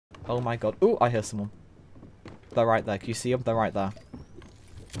Oh my god. Ooh, I hear someone. They're right there. Can you see them? They're right there.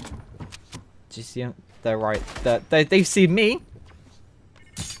 Do you see them? They're right there. They see me.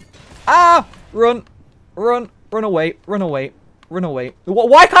 Ah! Run. Run. Run away. Run away. Run away.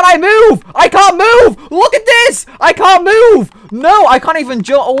 Why can't I move? I can't move! Look at this! I can't move! No, I can't even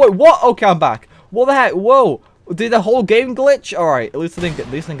jump. Oh, wait. What? Okay, I'm back. What the heck? Whoa. Did the whole game glitch? Alright, at least I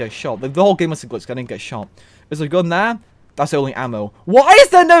didn't get shot. The whole game must have glitched. I didn't get shot. Is there a gun there? That's only ammo. Why is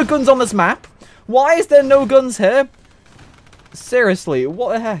there no guns on this map? Why is there no guns here? Seriously,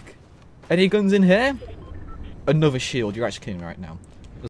 what the heck? Any guns in here? Another shield. You're actually kidding me right now.